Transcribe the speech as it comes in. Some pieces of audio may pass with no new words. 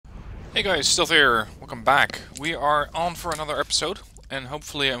Hey guys, still here. Welcome back. We are on for another episode, and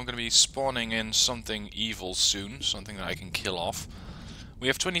hopefully I'm going to be spawning in something evil soon, something that I can kill off. We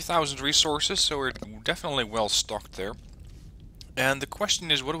have 20,000 resources, so we're definitely well stocked there. And the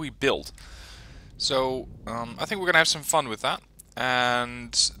question is, what do we build? So, I think we're going to have some fun with that.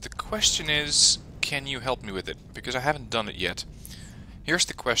 And the question is, can you help me with it? Because I haven't done it yet. Here's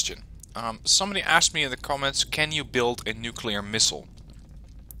the question. Somebody asked me in the comments, can you build a nuclear missile?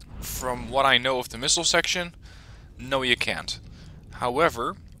 From what I know of the missile section, no you can't.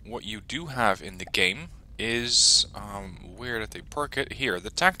 However, what you do have in the game is, where did they park it? Here,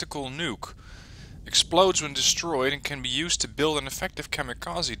 the tactical nuke. Explodes when destroyed and can be used to build an effective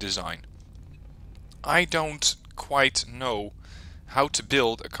kamikaze design. I don't quite know how to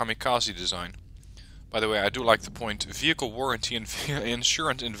build a kamikaze design. By the way, I do like the point, vehicle warranty and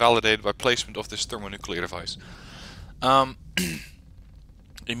insurance invalidated by placement of this thermonuclear device.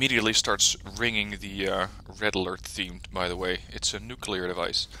 Immediately starts ringing the red alert theme, by the way. It's a nuclear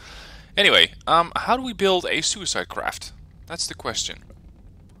device. Anyway, how do we build a suicide craft? That's the question.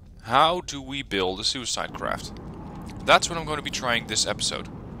 How do we build a suicide craft? That's what I'm going to be trying this episode.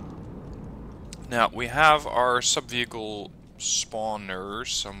 Now, we have our sub-vehicle spawner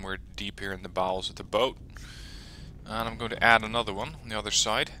somewhere deep here in the bowels of the boat. And I'm going to add another one on the other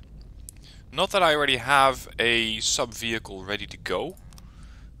side. Not that I already have a sub-vehicle ready to go,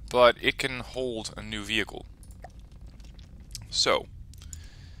 but it can hold a new vehicle. So,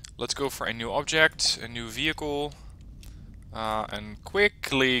 let's go for a new object, a new vehicle, and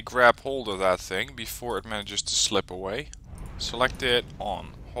quickly grab hold of that thing before it manages to slip away. Select it,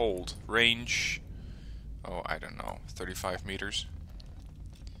 on, hold, range, oh I don't know, 35 meters.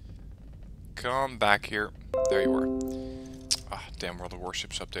 Come back here, there you are. Ah, damn World of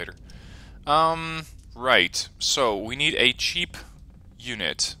Warships updater. Right, so we need a cheap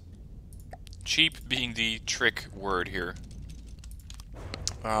unit. Cheap being the trick word here.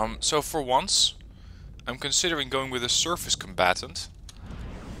 So for once, I'm considering going with a surface combatant,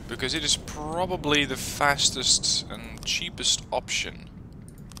 because it is probably the fastest and cheapest option.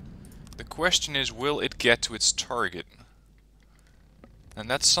 The question is, will it get to its target? And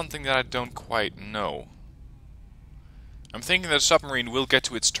that's something that I don't quite know. I'm thinking that a submarine will get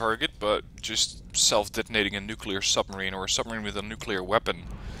to its target, but just self-detonating a nuclear submarine or a submarine with a nuclear weapon,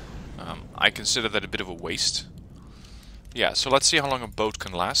 I consider that a bit of a waste. Yeah, so let's see how long a boat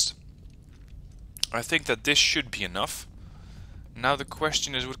can last. I think that this should be enough. Now the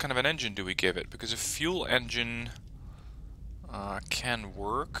question is, what kind of an engine do we give it? Because a fuel engine can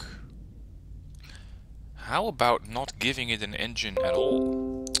work. How about not giving it an engine at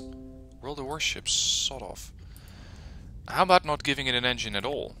all? World of Warships, sort of. How about not giving it an engine at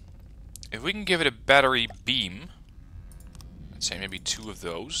all? If we can give it a battery beam, let's say maybe 2 of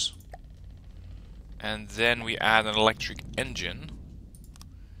those, and then we add an electric engine,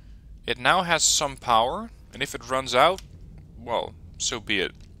 it now has some power, and if it runs out, well, so be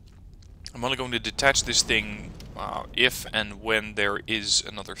it. I'm only going to detach this thing if and when there is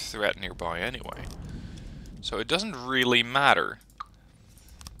another threat nearby anyway. So it doesn't really matter.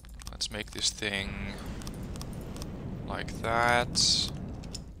 Let's make this thing like that.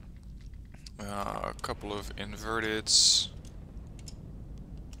 A couple of inverteds.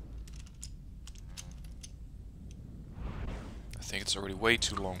 I think it's already way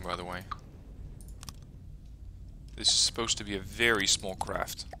too long, by the way. This is supposed to be a very small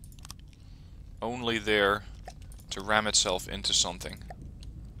craft. Only there to ram itself into something.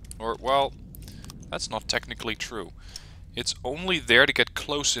 Or, well, that's not technically true. It's only there to get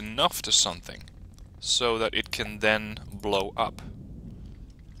close enough to something so that it can then blow up.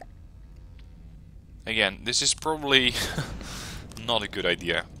 Again, this is probably not a good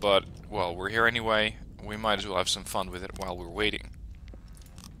idea, but, well, we're here anyway. We might as well have some fun with it while we're waiting.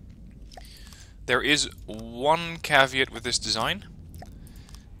 There is one caveat with this design.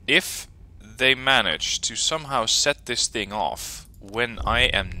 If they manage to somehow set this thing off when I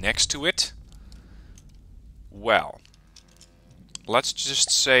am next to it, well, let's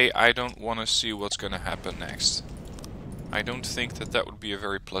just say I don't want to see what's going to happen next. I don't think that that would be a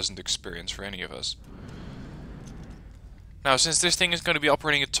very pleasant experience for any of us. Now, since this thing is going to be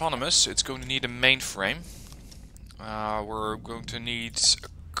operating autonomous, it's going to need a mainframe. We're going to need a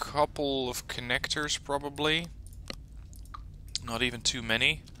couple of connectors, probably. Not even too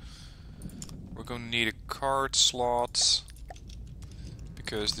many. We're going to need a card slot,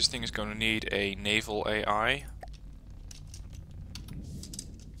 because this thing is going to need a naval AI.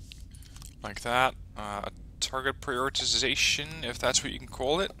 Like that. A target prioritization, if that's what you can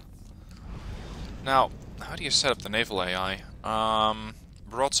call it. Now, how do you set up the naval AI?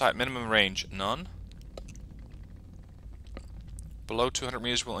 Broadside minimum range, none. Below 200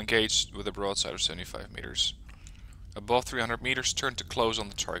 meters will engage with a broadside of 75 meters. Above 300 meters, turn to close on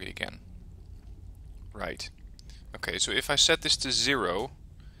the target again. Right. Okay, so if I set this to 0,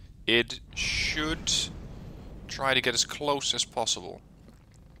 it should try to get as close as possible.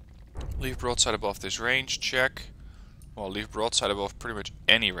 Leave broadside above this range, check. Well, leave broadside above pretty much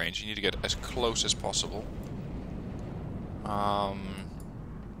any range. You need to get as close as possible.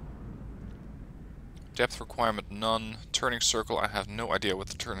 Depth requirement, none. Turning circle, I have no idea what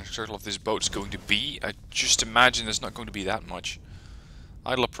the turning circle of this boat is going to be. I just imagine it's not going to be that much.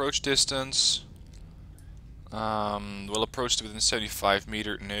 Idle approach distance. We'll approach to within 75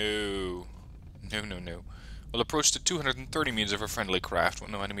 meter. No. No. We'll approach to 230 meters of a friendly craft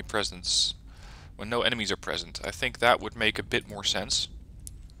when no enemy presence. When no enemies are present. I think that would make a bit more sense.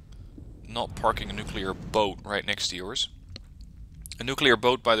 Not parking a nuclear boat right next to yours. A nuclear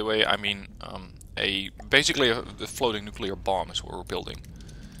boat, by the way, I mean basically a floating nuclear bomb is what we're building.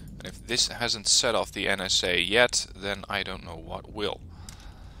 And if this hasn't set off the NSA yet, then I don't know what will.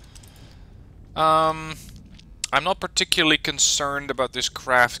 I'm not particularly concerned about this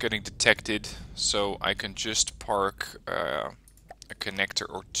craft getting detected, so I can just park a connector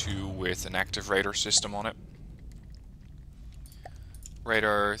or two with an active radar system on it.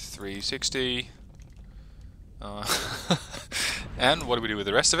 Radar 360. And what do we do with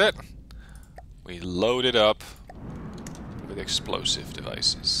the rest of it? We load it up with explosive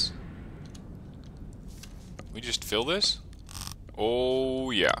devices. We just fill this? Oh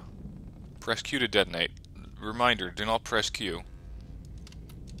yeah. Press Q to detonate. Reminder, do not press Q.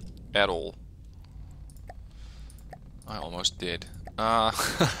 At all. I almost did.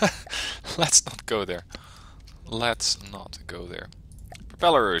 Let's not go there. Let's not go there.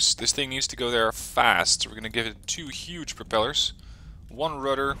 Propellers. This thing needs to go there fast. We're going to give it 2 huge propellers. 1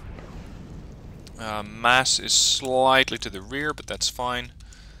 rudder. Mass is slightly to the rear, but that's fine.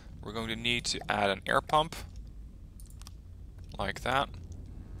 We're going to need to add an air pump. Like that.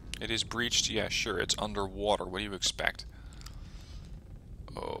 It is breached. Yeah, sure. It's underwater. What do you expect?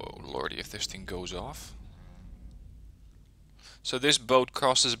 Oh, lordy, if this thing goes off. So this boat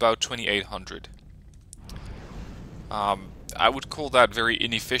costs about 2,800. I would call that very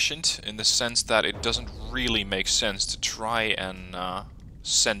inefficient in the sense that it doesn't really make sense to try and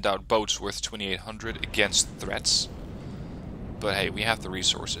send out boats worth 2,800 against threats. But hey, we have the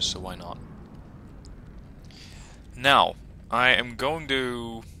resources, so why not? Now, I am going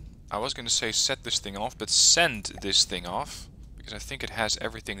to... I was going to say set this thing off, but send this thing off. Because I think it has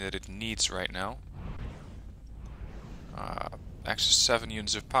everything that it needs right now. Access 7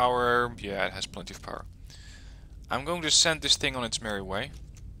 units of power. Yeah, it has plenty of power. I'm going to send this thing on its merry way.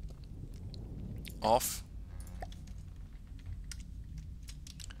 Off.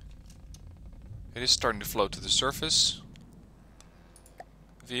 It is starting to float to the surface.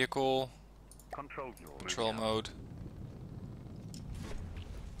 Vehicle. Control mode.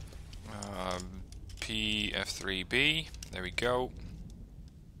 P-F3B. There we go.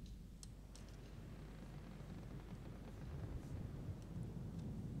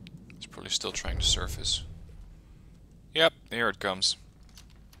 It's probably still trying to surface. Yep, here it comes.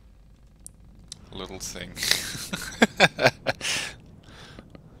 Little thing.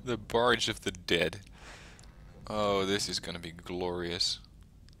 The barge of the dead. Oh, this is gonna be glorious.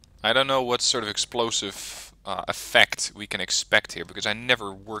 I don't know what sort of explosive effect we can expect here, because I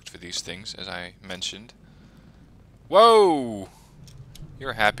never worked with these things, as I mentioned. Whoa!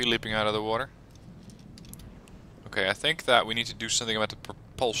 You're happy leaping out of the water? Okay, I think that we need to do something about the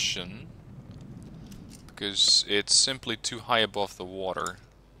propulsion. Because it's simply too high above the water.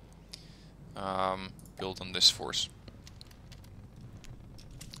 Build on this force.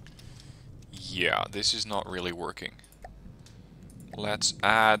 Yeah, this is not really working. Let's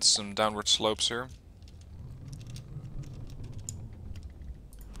add some downward slopes here.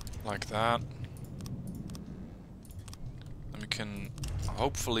 Like that. And we can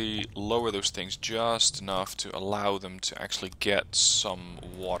hopefully lower those things just enough to allow them to actually get some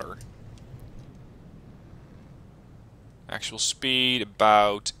water. Actual speed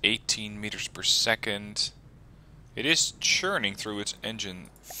about 18 meters per second. It is churning through its engine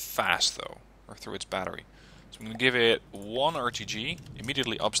fast though, or through its battery. So I'm going to give it 1 RTG,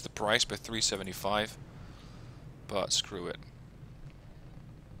 immediately ups the price by 375, but screw it.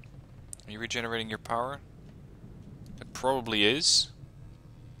 Are you regenerating your power? It probably is.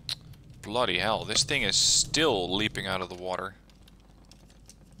 Bloody hell, this thing is still leaping out of the water.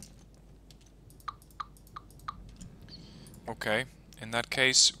 Okay, in that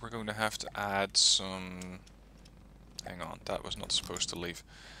case we're going to have to add some Hang on, that was not supposed to leave.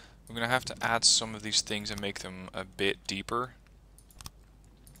 We're gonna have to add some of these things and make them a bit deeper.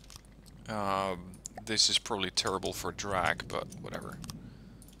 This is probably terrible for drag, but whatever.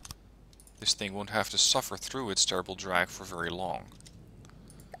 This thing won't have to suffer through its terrible drag for very long.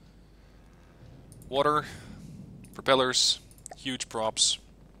 Water, propellers, huge props.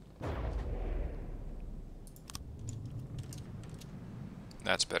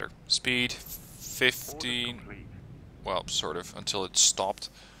 That's better. Speed, 15. Well, sort of, until it stopped.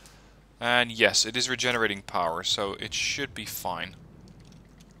 And yes, it is regenerating power, so it should be fine.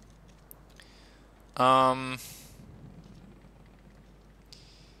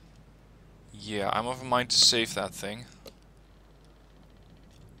 Yeah, I'm of a mind to save that thing.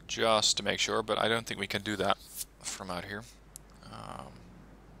 Just to make sure, but I don't think we can do that from out here.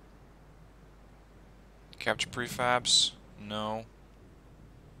 Capture prefabs? No.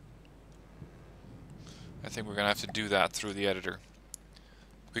 I think we're gonna have to do that through the editor.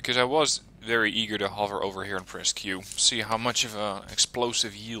 Because I was very eager to hover over here and press Q. See how much of an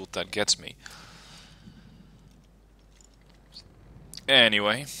explosive yield that gets me.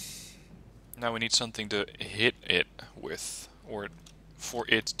 Anyway. Now we need something to hit it with. Or for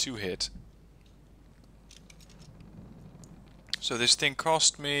it to hit. So this thing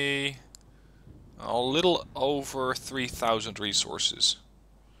cost me a little over 3,000 resources.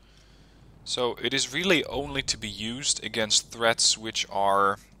 So it is really only to be used against threats which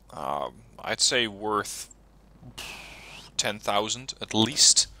are, I'd say, worth 10,000 at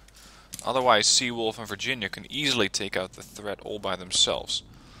least. Otherwise, Seawolf and Virginia can easily take out the threat all by themselves.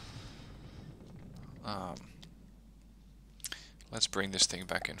 Let's bring this thing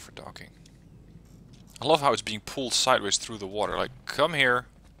back in for docking. I love how it's being pulled sideways through the water. Like, come here.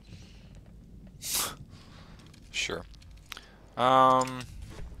 Sure.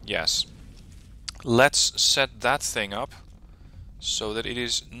 Yes. Let's set that thing up so that it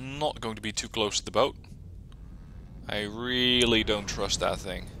is not going to be too close to the boat. I really don't trust that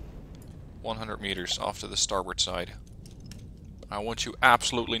thing. 100 meters off to the starboard side. I want you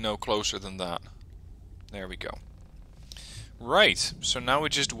absolutely no closer than that. There we go. Right, so now we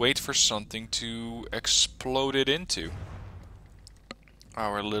just wait for something to explode it into.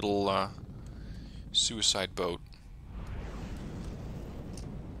 Our little suicide boat.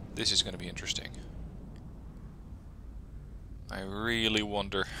 This is going to be interesting. I really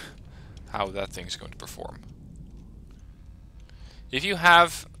wonder how that thing's going to perform. If you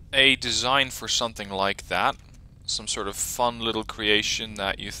have a design for something like that, some sort of fun little creation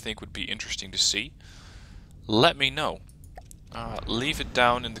that you think would be interesting to see, let me know. Leave it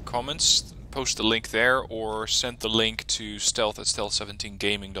down in the comments, post the link there, or send the link to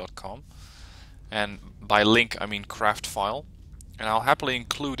stealth@stealth17gaming.com. And by link I mean craft file. And I'll happily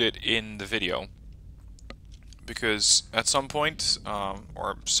include it in the video. Because at some point,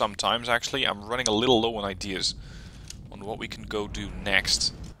 or sometimes actually, I'm running a little low on ideas on what we can go do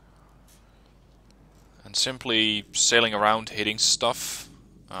next. And simply sailing around hitting stuff,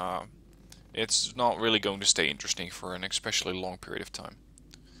 it's not really going to stay interesting for an especially long period of time.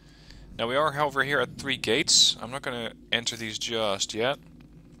 Now we are, however, here at 3 gates. I'm not going to enter these just yet.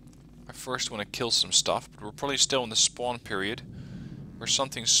 I first want to kill some stuff, but we're probably still in the spawn period, where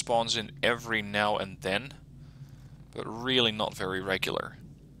something spawns in every now and then, but really not very regular.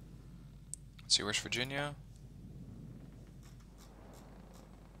 Let's see, where's Virginia?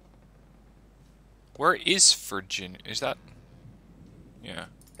 Where is Virginia? Is that... Yeah.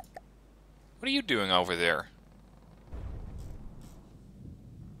 What are you doing over there?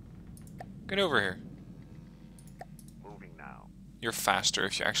 Get over here. Moving now. You're faster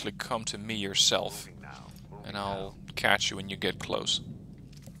if you actually come to me yourself. And I'll catch you when you get close.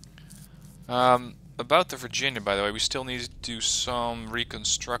 About the Virginia, by the way, we still need to do some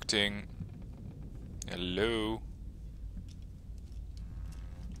reconstructing. Hello?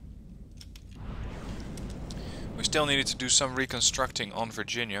 We still needed to do some reconstructing on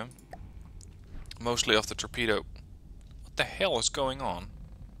Virginia. Mostly of the torpedo. What the hell is going on?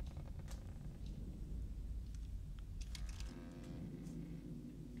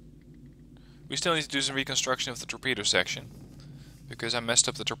 We still need to do some reconstruction of the torpedo section. Because I messed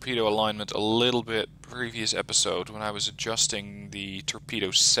up the torpedo alignment a little bit previous episode when I was adjusting the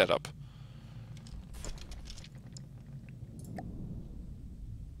torpedo setup.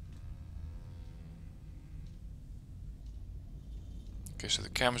 Okay, so the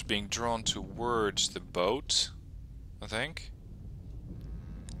camera's being drawn towards the boat, I think.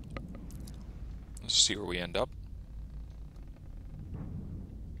 Let's see where we end up.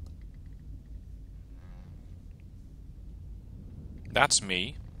 That's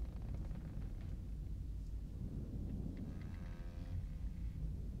me.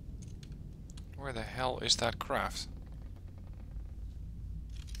 Where the hell is that craft?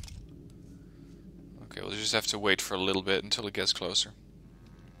 Okay, we'll just have to wait for a little bit until it gets closer.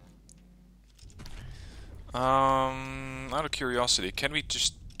 Out of curiosity, can we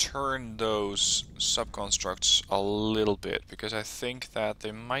just turn those subconstructs a little bit? Because I think that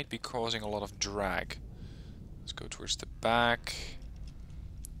they might be causing a lot of drag. Let's go towards the back.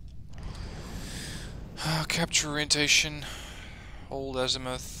 Capture orientation. Hold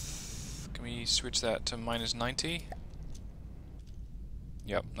azimuth. Can we switch that to -90?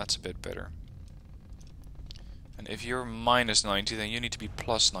 Yep, that's a bit better. And if you're -90, then you need to be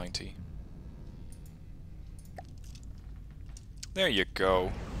 +90. There you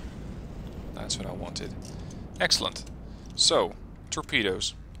go. That's what I wanted. Excellent. So,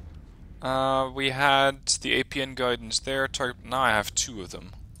 torpedoes. We had the APN guidance there. Now I have 2 of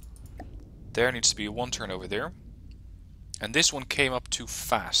them. There needs to be 1 turn over there. And this one came up too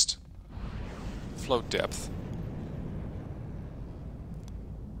fast. Float depth.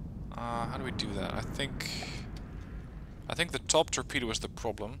 How do we do that? I think the top torpedo is the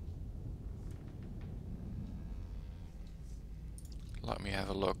problem. Let me have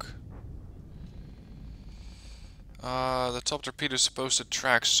a look. The top torpedo is supposed to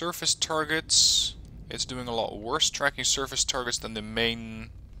track surface targets. It's doing a lot worse tracking surface targets than the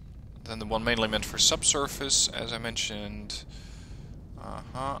one mainly meant for subsurface, as I mentioned.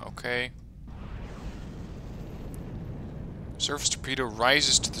 Okay. Surface torpedo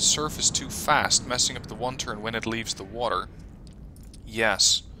rises to the surface too fast, messing up the 1 turn when it leaves the water.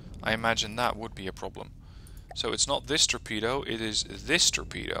 Yes, I imagine that would be a problem. So it's not this torpedo, it is this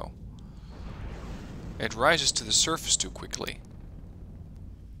torpedo. It rises to the surface too quickly.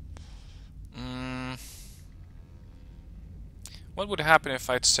 What would happen if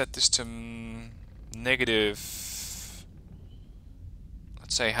I'd set this to negative,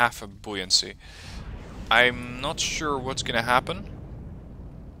 let's say half a buoyancy? I'm not sure what's gonna happen,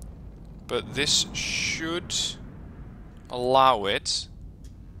 but this should allow it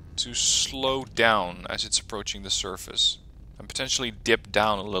to slow down as it's approaching the surface and potentially dip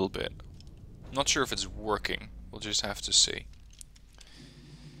down a little bit. I'm not sure if it's working. We'll just have to see.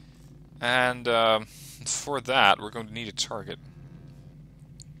 And for that, we're going to need a target.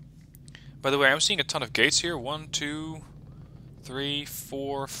 By the way, I'm seeing a ton of gates here. 1, 2, 3,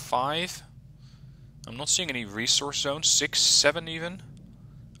 4, 5. I'm not seeing any resource zones. 6, 7 even.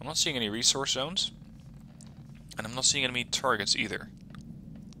 I'm not seeing any resource zones. And I'm not seeing any targets either.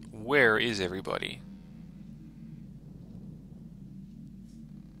 Where is everybody?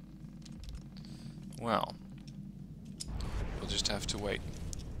 Well, we'll just have to wait.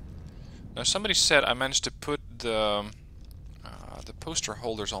 Now somebody said I managed to put the poster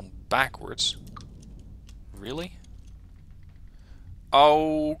holders on backwards. Really?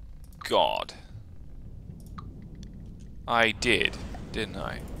 Oh God. I did, didn't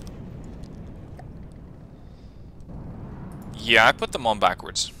I? Yeah, I put them on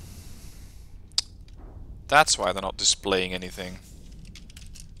backwards. That's why they're not displaying anything.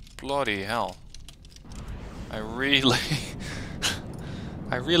 Bloody hell. I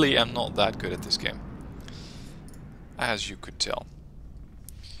really am not that good at this game, as you could tell.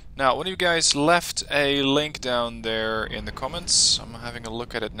 Now, one of you guys left a link down there in the comments. I'm having a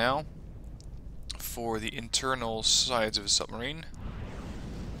look at it now for the internal sides of a submarine.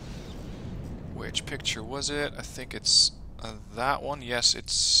 Which picture was it? I think it's that one. Yes,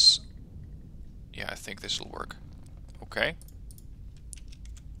 it's... Yeah, I think this will work. Okay.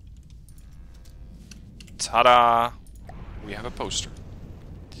 Ta-da! We have a poster.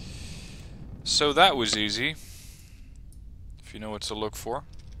 So that was easy, if you know what to look for.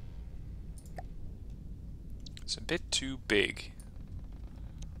 It's a bit too big.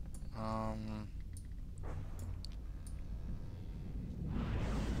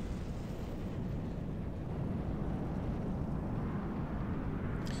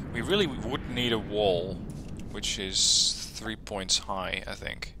 We really would need a wall, which is 3 points high, I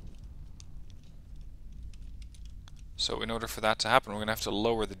think. So in order for that to happen, we're going to have to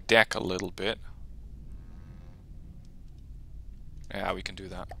lower the deck a little bit. Yeah, we can do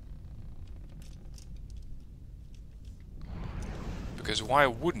that. Because why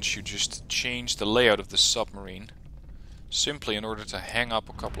wouldn't you just change the layout of the submarine simply in order to hang up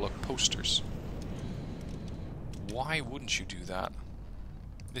a couple of posters? Why wouldn't you do that?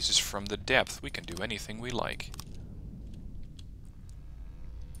 This is from the depth. We can do anything we like.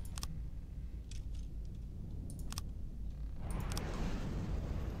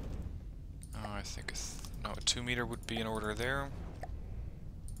 I think a 2 meter would be in order there.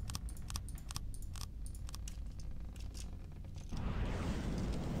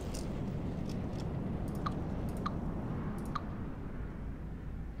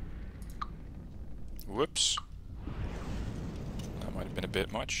 Whoops. That might have been a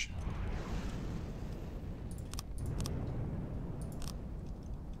bit much.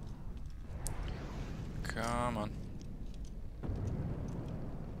 Come on.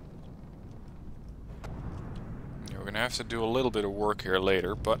 Yeah, we're gonna have to do a little bit of work here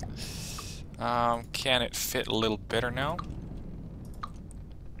later, but can it fit a little better now?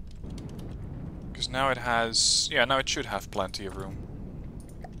 Because now it has... yeah, now it should have plenty of room.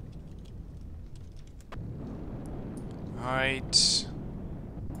 Height...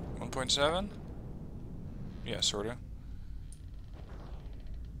 1.7? Yeah, sorta.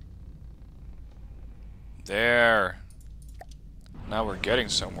 There. Now we're getting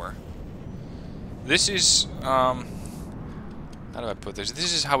somewhere. This is, how do I put this?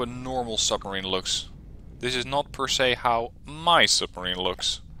 This is how a normal submarine looks. This is not per se how my submarine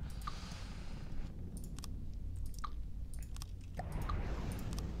looks.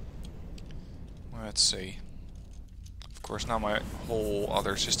 Let's see. Of course, now my whole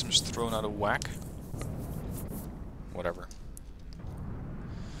other system is thrown out of whack. Whatever.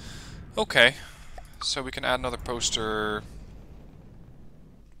 Okay. So we can add another poster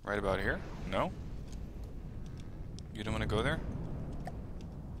right about here. No? You don't want to go there?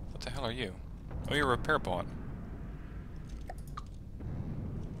 What the hell are you? Oh, you're a repair bot.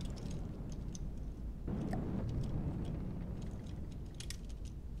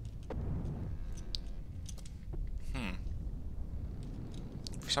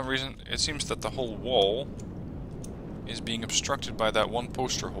 For some reason, it seems that the whole wall is being obstructed by that one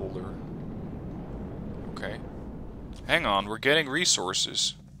poster holder. Okay. Hang on, we're getting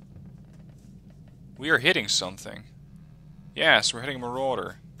resources. We are hitting something. Yes, we're hitting a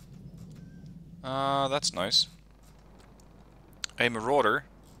marauder. That's nice. A marauder?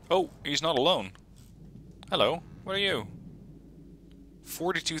 Oh, he's not alone. Hello, what are you?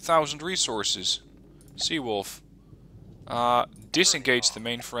 42,000 resources. Seawolf. Disengage the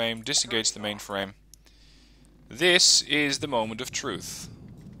mainframe, disengage the mainframe. This is the moment of truth.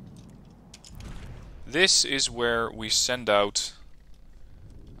 This is where we send out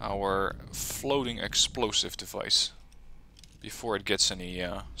our floating explosive device before it gets any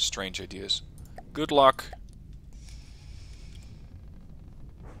strange ideas. Good luck.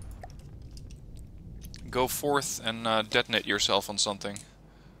 Go forth and detonate yourself on something.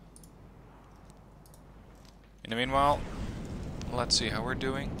 In the meanwhile, let's see how we're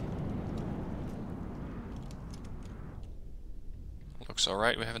doing. Looks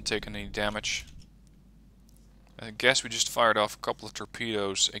alright, we haven't taken any damage. I guess we just fired off a couple of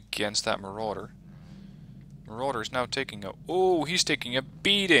torpedoes against that marauder. Marauder is now taking a... oh, he's taking a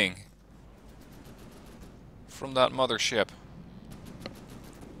beating from that mothership.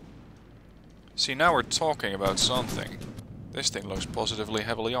 See, now we're talking about something. This thing looks positively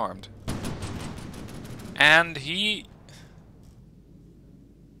heavily armed. And he's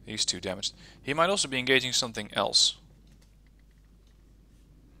too damaged. He might also be engaging something else.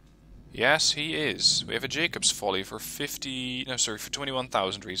 Yes, he is. We have a Jacob's Folly for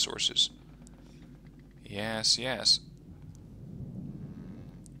 21,000 resources. Yes, yes.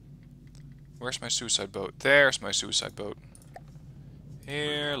 Where's my suicide boat? There's my suicide boat.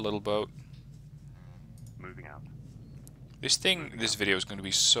 Here, little boat. Moving out. This video is going to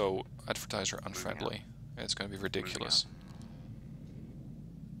be so advertiser unfriendly. It's going to be ridiculous.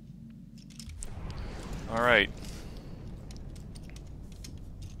 Alright.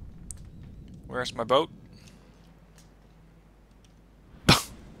 Where's my boat?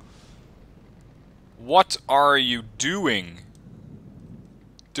 What are you doing?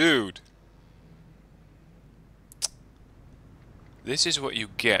 Dude. This is what you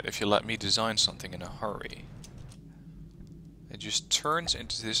get if you let me design something in a hurry. It just turns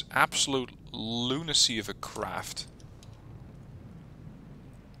into this absolute lunacy of a craft.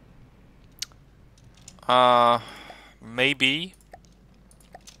 Maybe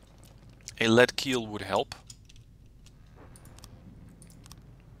a lead keel would help.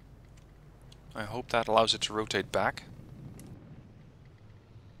 I hope that allows it to rotate back.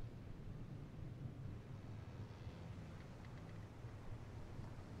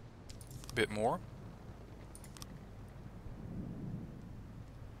 A bit more.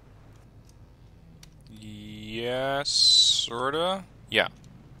 Yes, sorta. Yeah.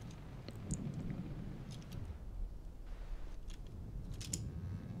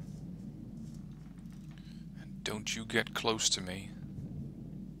 And don't you get close to me.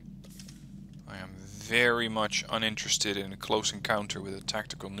 I am very much uninterested in a close encounter with a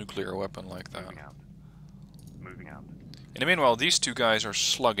tactical nuclear weapon like that. Moving out. Moving out. In the meanwhile, these two guys are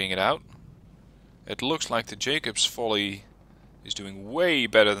slugging it out. It looks like the Jacob's Folly is doing way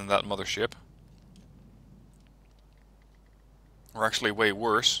better than that mothership. Or actually way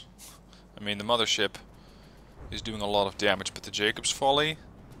worse. I mean, the mothership is doing a lot of damage, but the Jacob's Folly,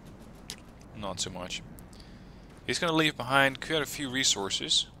 not so much. He's going to leave behind quite a few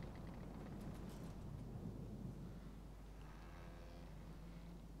resources.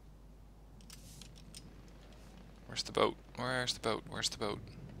 Where's the boat? Where's the boat? Where's the boat?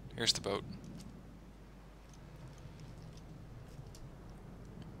 Here's the boat.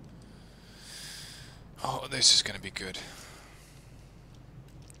 Oh, this is going to be good.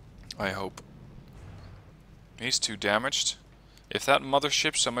 I hope. He's too damaged. If that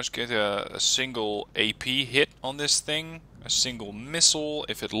mothership so much get a single AP hit on this thing, a single missile,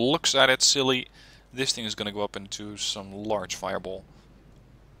 if it looks at it silly, this thing is going to go up into some large fireball.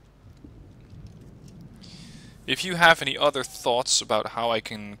 If you have any other thoughts about how I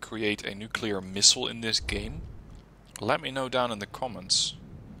can create a nuclear missile in this game, let me know down in the comments.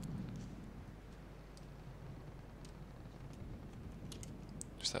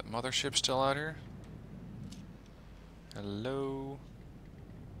 Is that mothership still out here? Hello?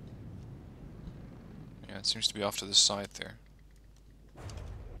 Yeah, it seems to be off to the side there.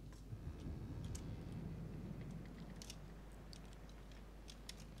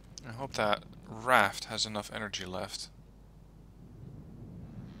 I hope that raft has enough energy left.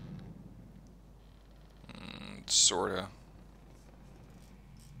 Sorta.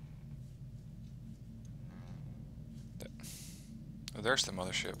 Oh, there's the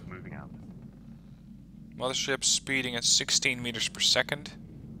mothership. Moving out. Mothership speeding at 16 meters per second.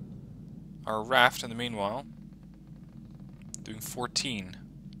 Our raft, in the meanwhile, doing 14.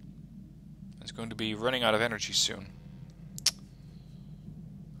 It's going to be running out of energy soon.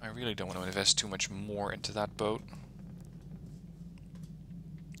 I really don't want to invest too much more into that boat.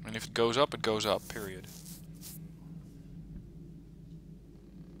 And if it goes up, period.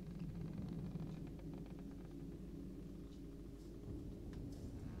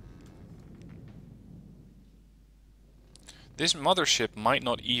 This mothership might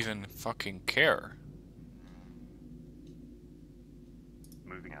not even fucking care.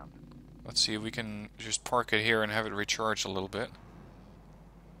 Moving out. Let's see if we can just park it here and have it recharge a little bit.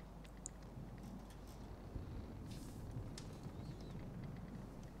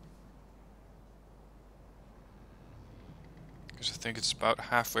 Because I think it's about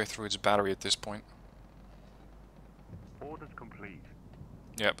halfway through its battery at this point. Orders complete.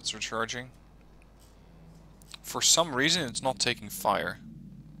 Yep, it's recharging. For some reason, it's not taking fire.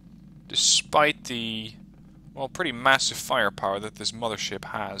 Despite the, well, pretty massive firepower that this mothership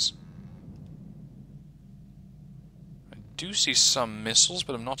has. I do see some missiles,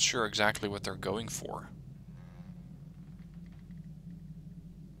 but I'm not sure exactly what they're going for.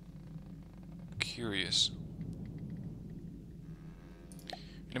 Curious.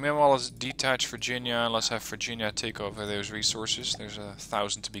 In the meanwhile, let's detach Virginia. Let's have Virginia take over those resources. There's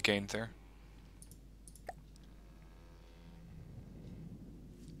 1,000 to be gained there.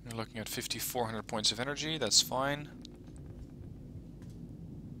 We're looking at 5,400 points of energy. That's fine.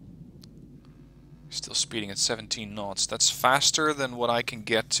 Still speeding at 17 knots. That's faster than what I can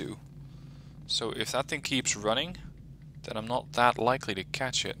get to. So if that thing keeps running, then I'm not that likely to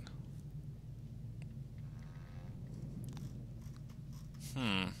catch it.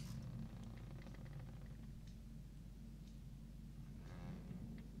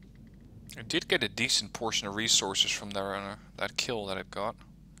 I did get a decent portion of resources from there, that kill that it got.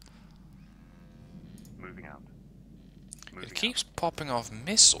 Moving out. It keeps popping off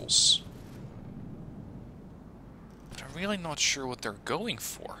missiles. But I'm really not sure what they're going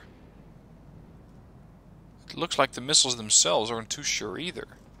for. It looks like the missiles themselves aren't too sure either.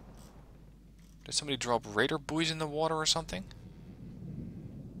 Did somebody drop radar buoys in the water or something?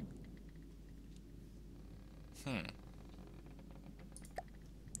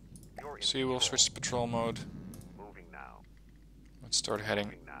 See, we'll switch to patrol mode. Moving now. Let's start heading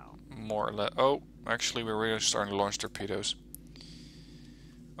Moving now. more or less. Oh, actually, we're really starting to launch torpedoes.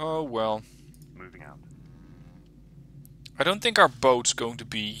 Oh well. Moving out. I don't think our boat's going to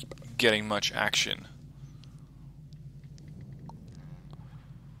be getting much action.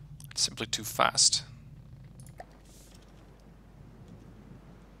 It's simply too fast.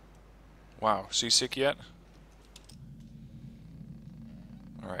 Wow, seasick yet?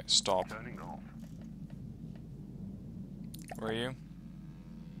 Alright, stop. Turning off. Where are you?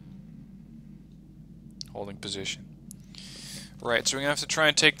 Holding position. Right, so we're gonna have to try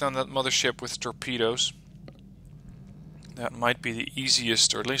and take down that mothership with torpedoes. That might be the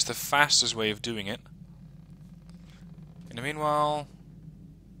easiest, or at least the fastest way of doing it. In the meanwhile,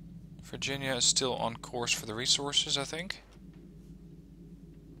 Virginia is still on course for the resources, I think.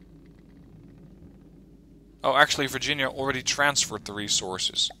 Oh, actually, Virginia already transferred the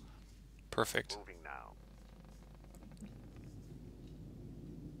resources. Perfect. Moving now.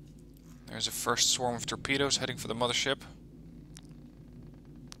 There's a first swarm of torpedoes heading for the mothership.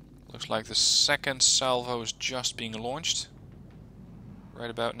 Looks like the second salvo is just being launched.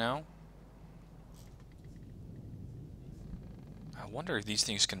 Right about now. I wonder if these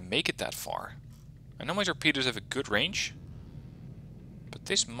things can make it that far. I know my torpedoes have a good range, but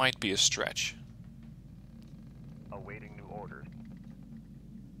this might be a stretch. Awaiting new orders.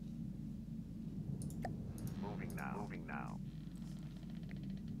 Moving now. Moving now.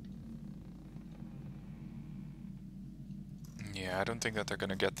 Yeah, I don't think that they're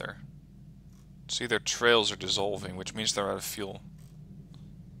gonna get there. See, their trails are dissolving, which means they're out of fuel.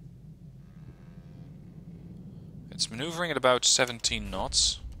 It's maneuvering at about 17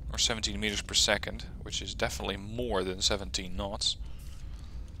 knots, or 17 meters per second, which is definitely more than 17 knots.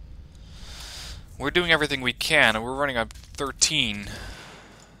 We're doing everything we can, and we're running at 13.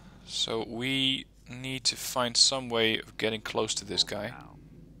 So we need to find some way of getting close to this guy. Now.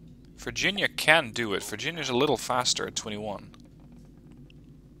 Virginia can do it. Virginia's a little faster at 21.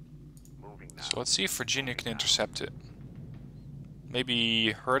 Moving now. So let's see if Virginia can intercept it.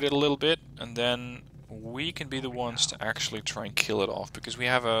 Maybe hurt it a little bit, and then we can be the ones to actually try and kill it off, because we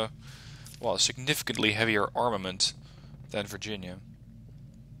have a significantly heavier armament than Virginia.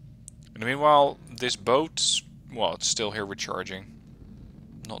 In the meanwhile, this boat, well, it's still here recharging.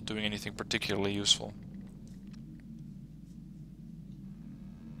 Not doing anything particularly useful.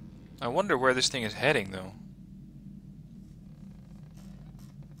 I wonder where this thing is heading, though.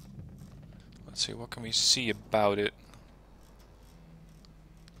 Let's see, what can we see about it?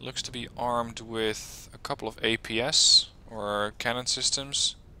 Looks to be armed with a couple of APS, or cannon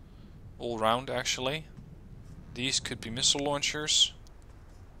systems. All round, actually. These could be missile launchers.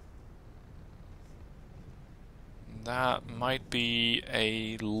 That might be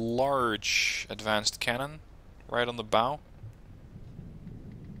a large advanced cannon right on the bow.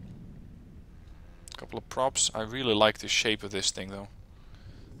 A couple of props. I really like the shape of this thing, though.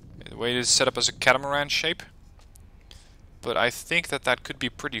 The way it is set up as a catamaran shape. But I think that that could be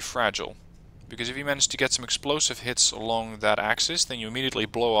pretty fragile. Because if you manage to get some explosive hits along that axis, then you immediately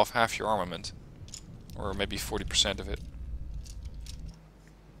blow off half your armament. Or maybe 40% of it.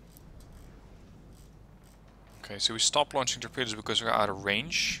 Okay, so we stopped launching torpedoes because we're out of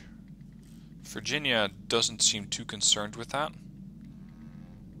range. Virginia doesn't seem too concerned with that.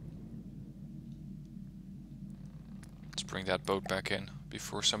 Let's bring that boat back in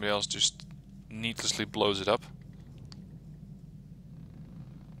before somebody else just needlessly blows it up.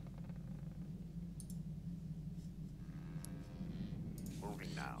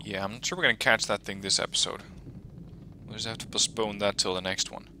 Moving now. Yeah, I'm not sure we're going to catch that thing this episode. We'll just have to postpone that till the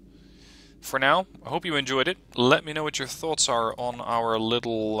next one. For now, I hope you enjoyed it. Let me know what your thoughts are on our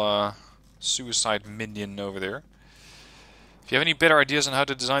little suicide minion over there. If you have any better ideas on how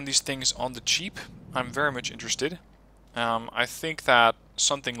to design these things on the cheap, I'm very much interested. I think that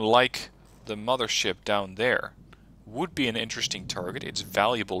something like the mothership down there would be an interesting target. It's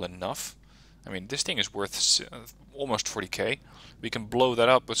valuable enough. I mean, this thing is worth almost 40k. We can blow that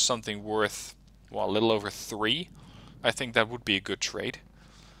up with something worth, well, a little over 3. I think that would be a good trade.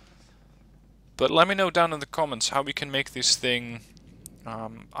 But let me know down in the comments how we can make this thing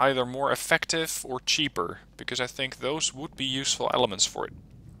either more effective or cheaper, because I think those would be useful elements for it.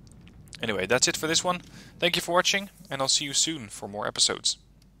 Anyway, that's it for this one. Thank you for watching, and I'll see you soon for more episodes.